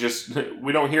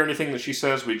 we don't hear anything that she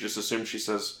says. We just assume she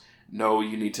says, no,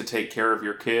 you need to take care of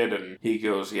your kid. And he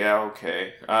goes, yeah,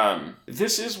 okay.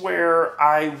 This is where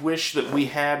I wish that we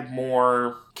had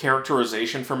more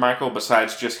characterization for Michael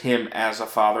besides just him as a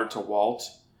father to Walt.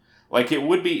 Like, it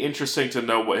would be interesting to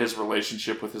know what his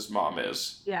relationship with his mom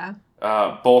is. Yeah.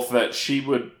 Both that he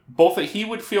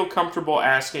would feel comfortable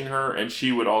asking her, and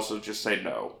she would also just say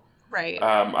no. Right.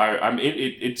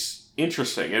 It's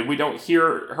interesting, and we don't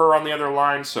hear her on the other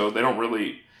line, so they don't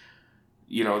really,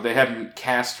 they haven't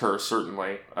cast her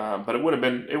certainly. But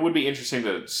it would be interesting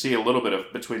to see a little bit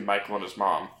of between Michael and his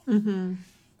mom. Mm-hmm.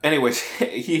 Anyways,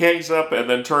 he hangs up and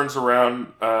then turns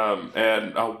around,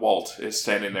 and Walt is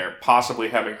standing there, possibly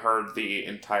having heard the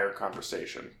entire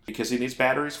conversation because he needs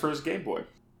batteries for his Game Boy.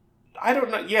 I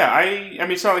don't know. Yeah,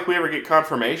 it's not like we ever get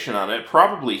confirmation on it.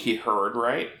 Probably he heard,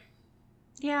 right?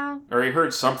 Yeah. Or he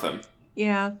heard something.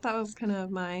 Yeah, that was kind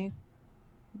of my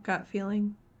gut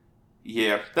feeling.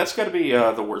 Yeah, that's got to be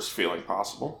the worst feeling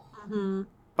possible. Mm-hmm.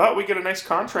 But we get a nice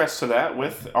contrast to that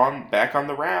back on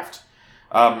the raft.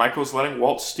 Michael's letting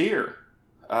Walt steer.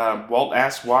 Walt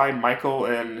asks why Michael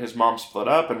and his mom split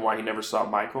up and why he never saw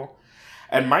Michael.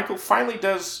 And Michael finally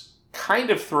does kind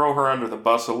of throw her under the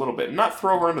bus a little bit. Not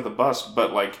throw her under the bus,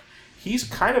 but like he's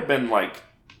kind of been like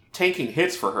taking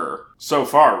hits for her so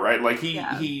far, right? Like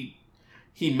he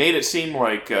made it seem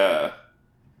like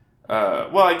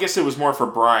Well, I guess it was more for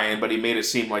Brian, but he made it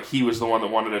seem like he was the one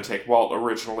that wanted to take Walt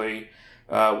originally.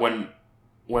 When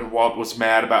Walt was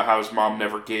mad about how his mom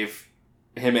never gave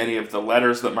him any of the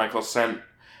letters that Michael sent,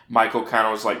 Michael kind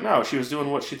of was like, no, she was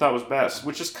doing what she thought was best,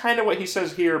 which is kind of what he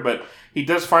says here, but he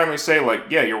does finally say, like,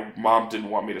 yeah, your mom didn't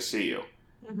want me to see you.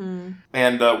 Mm-hmm.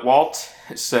 And Walt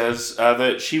says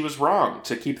that she was wrong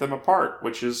to keep them apart,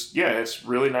 which is, yeah, it's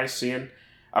really nice seeing.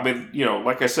 I mean,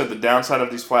 like I said, the downside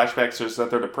of these flashbacks is that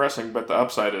they're depressing, but the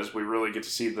upside is we really get to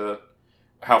see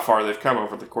how far they've come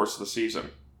over the course of the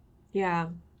season. Yeah.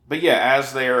 But yeah,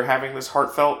 as they're having this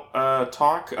heartfelt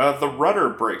talk, the rudder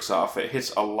breaks off. It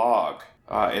hits a log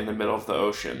in the middle of the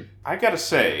ocean. I gotta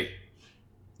say,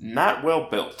 not well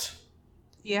built.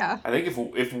 Yeah. I think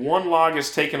if one log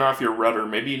is taken off your rudder,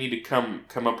 maybe you need to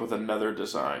come up with another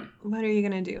design. What are you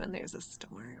going to do when there's a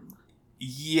storm?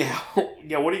 Yeah.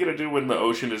 Yeah, what are you going to do when the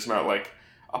ocean is not like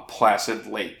a placid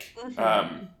lake?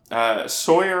 Mm-hmm.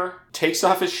 Sawyer takes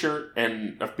off his shirt,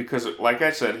 and because, like I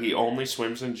said, he only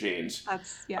swims in jeans.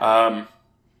 Yeah.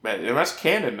 And that's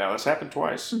canon now. That's happened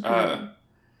twice. Mm-hmm.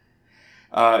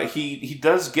 He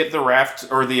does get the raft,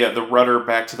 or the rudder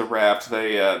back to the raft.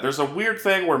 There's a weird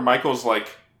thing where Michael's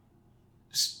like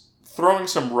throwing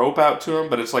some rope out to him,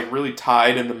 but it's like really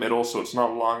tied in the middle, so it's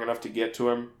not long enough to get to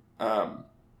him.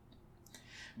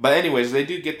 But anyways, they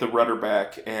do get the rudder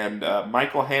back, and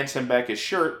Michael hands him back his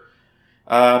shirt,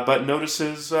 but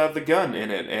notices the gun in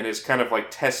it, and is kind of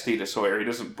like testy to Sawyer. He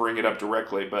doesn't bring it up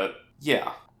directly, but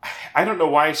yeah. I don't know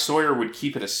why Sawyer would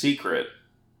keep it a secret.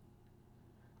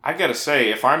 I gotta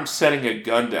say, if I'm setting a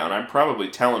gun down, I'm probably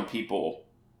telling people.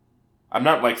 I'm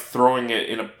not like throwing it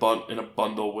in a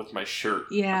bundle with my shirt.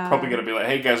 Yeah. I'm probably gonna be like,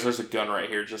 "Hey guys, there's a gun right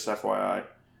here, just FYI."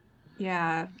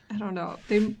 Yeah, I don't know.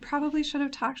 They probably should have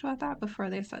talked about that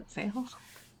before they set sail.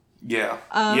 Yeah,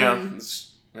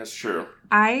 that's true.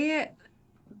 I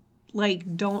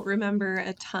don't remember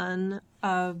a ton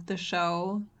of the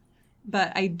show,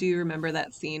 but I do remember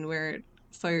that scene where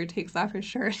Sawyer takes off his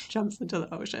shirt and jumps into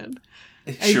the ocean.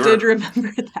 Sure. I did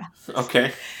remember that.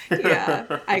 Okay.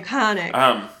 Yeah,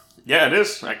 iconic. Yeah, it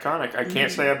is iconic. I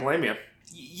can't say I blame you.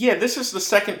 Yeah, this is the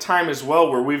second time as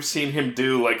well where we've seen him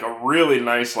do like a really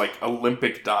nice like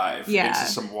Olympic dive into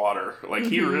some water. Like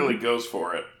he really goes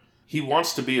for it. He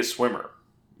wants to be a swimmer.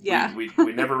 Yeah. We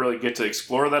never really get to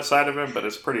explore that side of him, but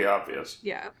it's pretty obvious.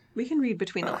 Yeah, we can read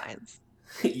between the lines.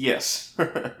 Yes.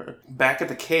 Back at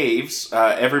the caves,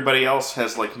 everybody else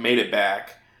has like made it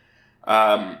back.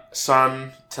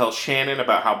 Sun tells Shannon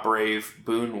about how brave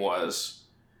Boone was,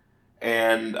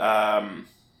 and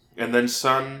then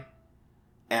Sun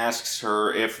asks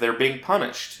her if they're being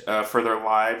punished for their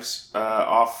lives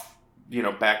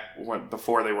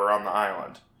before they were on the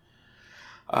island.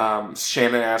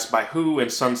 Shannon asks by who,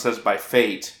 and Sun says by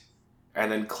fate. And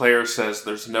then Claire says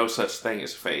there's no such thing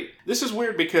as fate. This is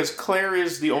weird because Claire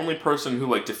is the only person who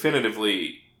like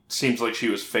definitively seems like she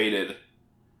was fated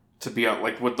to be out,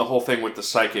 like with the whole thing with the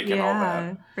psychic and all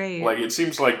that. Right. Like it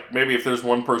seems like maybe if there's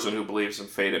one person who believes in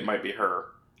fate, it might be her.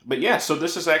 But yeah, so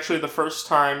this is actually the first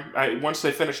time, once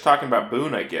they finish talking about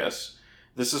Boone, I guess,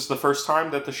 this is the first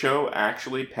time that the show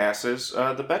actually passes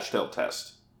the Bechdel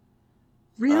test.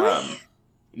 Really?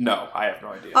 No, I have no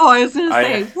idea. Oh, I was going to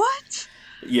say, what?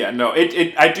 Yeah, no,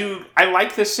 I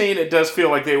like this scene. It does feel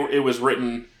like it was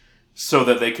written so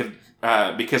that they could,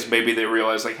 because maybe they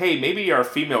realized, like, hey, maybe our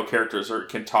female characters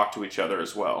can talk to each other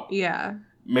as well. Yeah.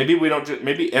 Maybe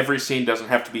maybe every scene doesn't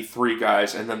have to be three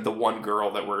guys and then the one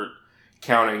girl that we're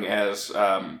counting as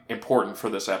important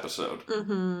for this episode.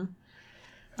 Mm-hmm.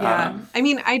 Yeah. I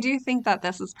mean, I do think that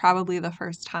this is probably the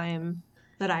first time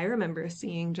that I remember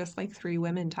seeing just like three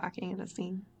women talking in a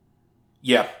scene.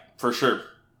 Yeah, for sure.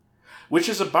 Which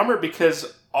is a bummer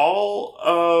because all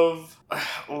of,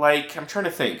 like, I'm trying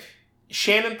to think.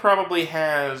 Shannon probably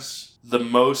has the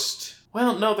most,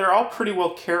 well, no, they're all pretty well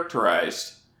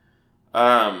characterized.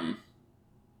 Claire,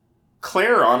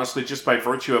 honestly, just by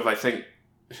virtue of, I think,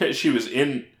 she was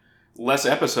in less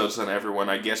episodes than everyone,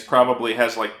 I guess, probably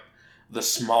has, like, the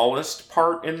smallest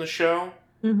part in the show.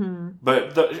 Mm-hmm.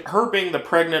 But her being the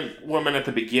pregnant woman at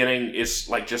the beginning is,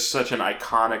 like, just such an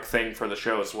iconic thing for the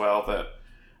show as well that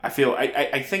I feel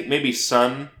I think maybe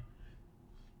Sun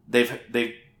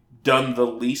they've done the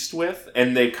least with,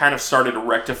 and they've kind of started to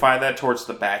rectify that towards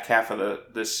the back half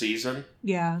of this season.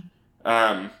 Yeah.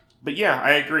 But yeah,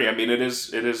 I agree. I mean, it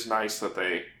is nice that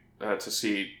they to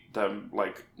see them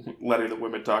like letting the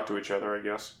women talk to each other, I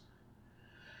guess.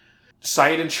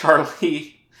 Syed and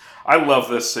Charlie, I love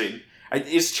this scene.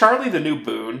 Is Charlie the new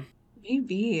Boone?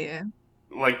 Maybe.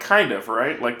 Like, kind of,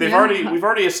 right? Like, Yeah. we've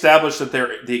already established that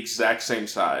they're the exact same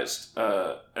size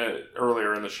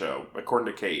earlier in the show,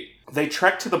 according to Kate. They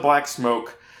trek to the black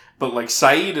smoke, but, like,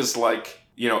 Saeed is, like,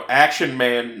 action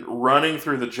man running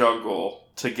through the jungle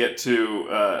to get to,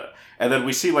 and then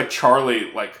we see, like,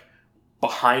 Charlie, like,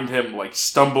 behind him, like,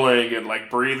 stumbling and, like,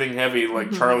 breathing heavy.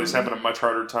 Like, Charlie's Hmm. having a much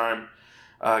harder time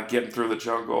getting through the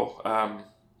jungle.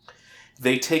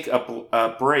 They take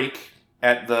a break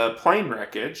at the plane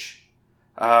wreckage,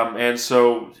 and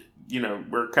so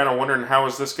we're kind of wondering how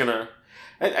is this gonna.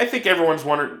 I think everyone's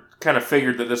kind of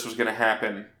figured that this was gonna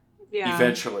happen Yeah.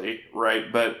 eventually,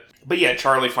 right? But yeah,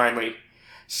 Charlie finally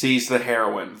sees the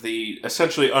heroin, the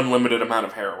essentially unlimited amount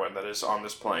of heroin that is on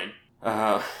this plane.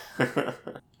 Uh,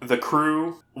 the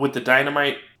crew with the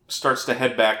dynamite starts to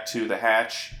head back to the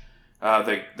hatch.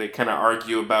 They kind of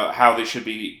argue about how they should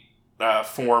be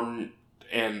formed,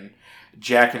 and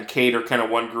Jack and Kate are kind of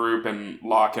one group, and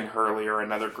Locke and Hurley are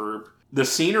another group. The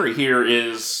scenery here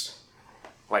is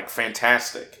like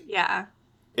fantastic. Yeah.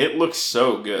 It looks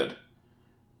so good.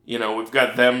 We've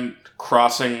got them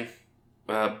crossing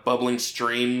bubbling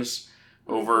streams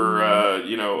over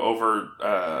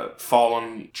Hmm.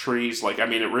 fallen trees. Like, I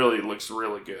mean, it really looks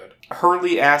really good.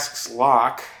 Hurley asks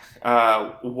Locke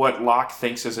what Locke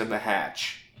thinks is in the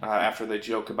hatch after they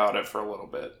joke about it for a little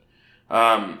bit.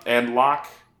 And Locke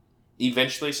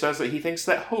eventually says that he thinks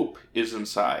that Hope is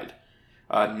inside.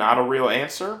 Not a real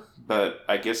answer, but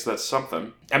I guess that's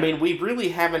something. I mean, we really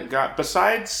haven't got...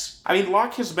 Besides... I mean,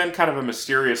 Locke has been kind of a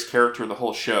mysterious character the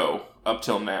whole show up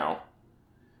till now.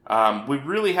 We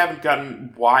really haven't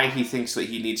gotten why he thinks that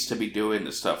he needs to be doing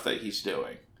the stuff that he's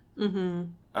doing. Hmm.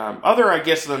 Other, I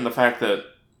guess, than the fact that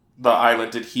the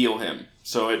island did heal him.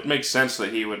 So it makes sense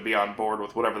that he would be on board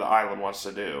with whatever the island wants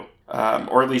to do.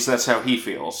 Or at least that's how he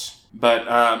feels. But,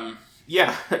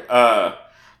 yeah.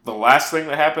 The last thing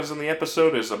that happens in the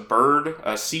episode is a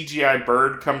CGI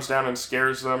bird comes down and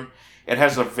scares them. It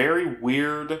has a very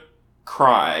weird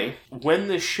cry. When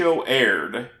this show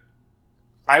aired,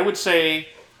 I would say...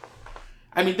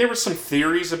 I mean, there were some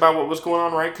theories about what was going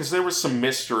on, right? Because there was some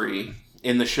mystery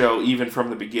in the show, even from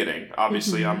the beginning.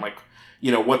 Obviously, on, Hmm. like,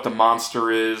 what the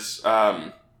monster is.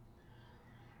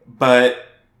 But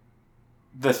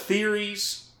the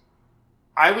theories...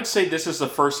 I would say this is the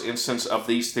first instance of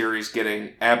these theories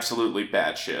getting absolutely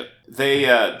batshit.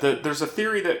 There's a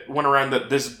theory that went around that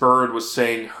this bird was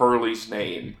saying Hurley's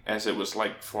name as it was,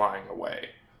 like, flying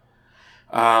away.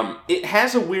 It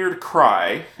has a weird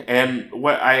cry, and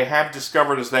what I have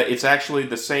discovered is that it's actually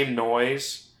the same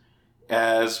noise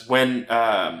as when,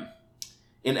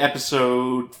 in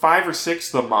episode 5 or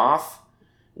 6, The Moth,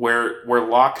 where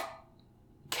Locke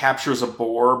captures a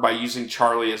boar by using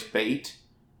Charlie as bait.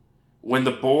 When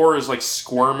the boar is, like,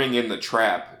 squirming in the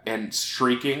trap and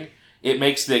shrieking, it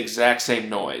makes the exact same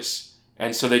noise.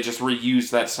 And so they just reuse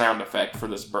that sound effect for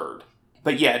this bird.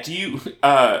 But yeah, do you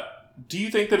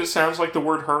think that it sounds like the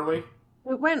word Hurley?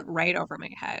 It went right over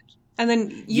my head. And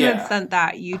then you had Yeah. sent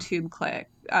that YouTube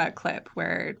clip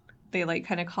where they like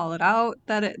kind of call it out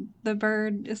that the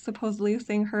bird is supposedly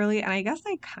saying Hurley, and I guess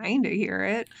I kind of hear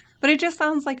it, but it just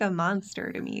sounds like a monster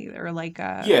to me, or like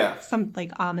Yeah. some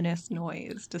like ominous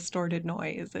noise, distorted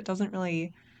noise. It doesn't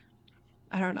really,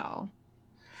 I don't know.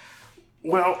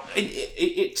 Well,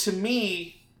 to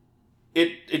me,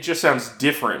 it just sounds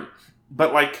different.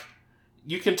 But, like,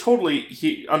 you can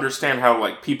totally understand how,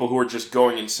 like, people who are just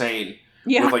going insane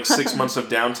with, Yeah. like, 6 months of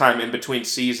downtime in between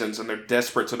seasons, and they're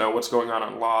desperate to know what's going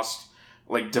on Lost,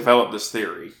 like, develop this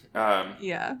theory.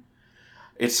 Yeah.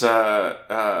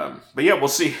 But yeah, we'll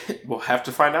see. We'll have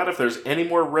to find out if there's any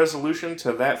more resolution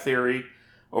to that theory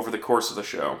over the course of the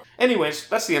show. Anyways,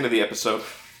 that's the end of the episode.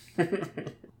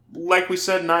 Like we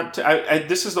said,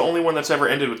 this is the only one that's ever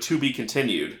ended with "to be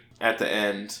continued" at the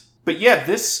end. But yeah,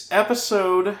 this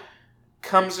episode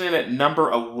comes in at number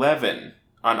 11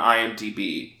 on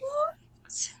IMDb,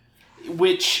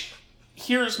 which,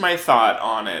 here's my thought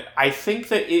on it. I think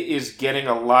that it is getting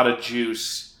a lot of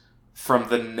juice from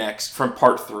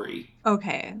part 3.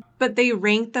 Okay. But they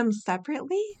rank them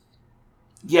separately?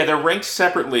 Yeah, they're ranked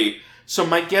separately. So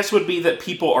my guess would be that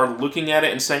people are looking at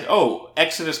it and saying, "Oh,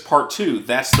 Exodus Part 2,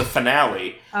 that's the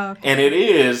finale." And Okay. it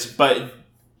is, but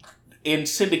in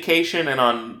syndication and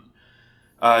on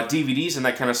DVDs and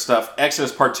that kind of stuff,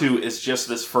 Exodus Part 2 is just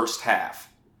this first half.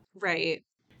 Right.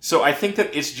 So I think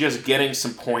that it's just getting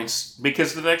some points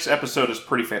because the next episode is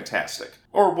pretty fantastic.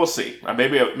 Or we'll see.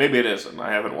 Maybe it isn't.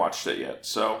 I haven't watched it yet.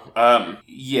 So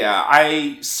yeah,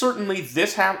 I certainly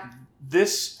this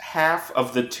half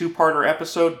of the two-parter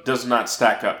episode does not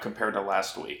stack up compared to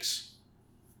last week's.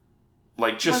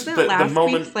 Like, just Wasn't the last week's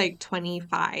moment. like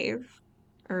 25?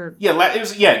 Or Yeah, it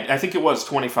was. Yeah, I think it was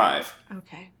 25.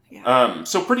 okay, yeah,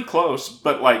 So pretty close,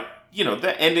 but like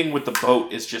the ending with the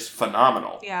boat is just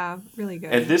phenomenal. yeah, really And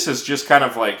good. this is just kind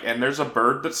of like, and there's a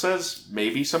bird that says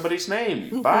maybe somebody's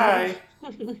name. Bye.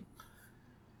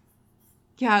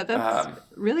 Yeah, that's Um,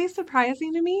 really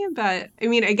surprising to me. But I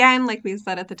mean, again, like we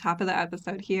said at the top of the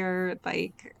episode here,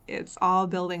 like it's all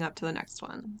building up to the next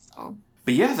one. So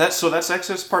but yeah, that's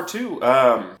Exodus Part 2.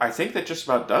 I think that just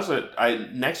about does it.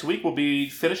 Next week we'll be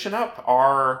finishing up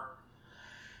our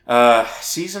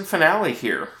season finale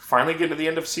here. Finally getting to the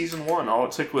end of season 1. All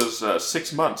it took was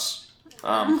 6 months.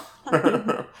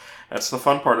 That's the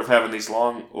fun part of having these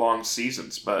long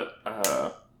seasons. But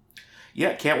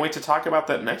yeah, can't wait to talk about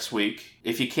that next week.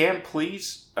 If you can,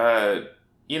 please,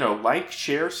 like,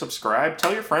 share, subscribe,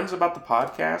 tell your friends about the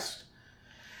podcast.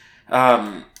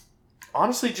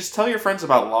 Honestly, just tell your friends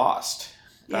about Lost.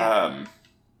 yeah.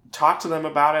 Talk to them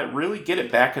about it. Really get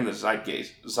it back in the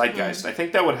zeitgeist. I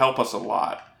think that would help us a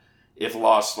lot if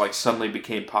Lost like suddenly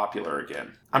became popular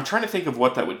again. I'm trying to think of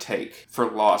what that would take for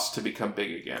Lost to become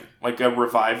big again. Like a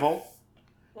revival,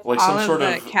 like All some of sort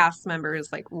the of. cast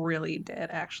members like really did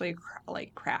actually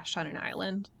like crash on an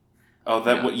island. Oh, You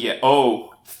that know. would yeah.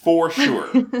 Oh, for sure.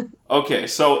 Okay,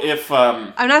 so if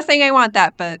I'm not saying I want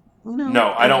that, but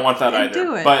no, I don't want that I'd either.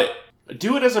 do it. But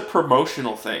do it as a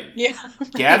promotional thing. Yeah,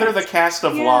 Gather right. the cast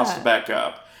of Lost Yeah. back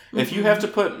up. If you have Hmm. to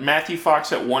put Matthew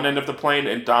Fox at one end of the plane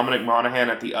and Dominic Monaghan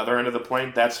at the other end of the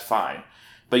plane, that's fine.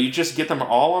 But you just get them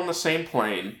all on the same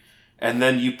plane, and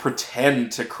then you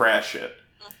pretend to crash it.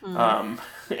 Hmm. Um,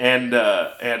 and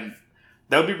that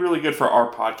would be really good for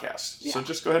our podcast. Yeah. So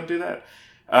just go ahead and do that.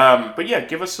 But yeah,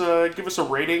 give us a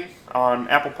rating on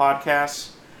Apple Podcasts.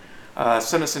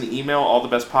 Send us an email,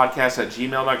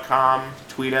 allthebestpodcasts@gmail.com.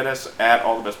 Tweet at us at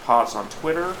allthebestpods on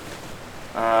Twitter.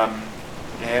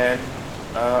 And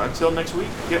until next week,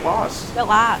 get lost. Get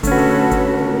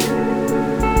lost.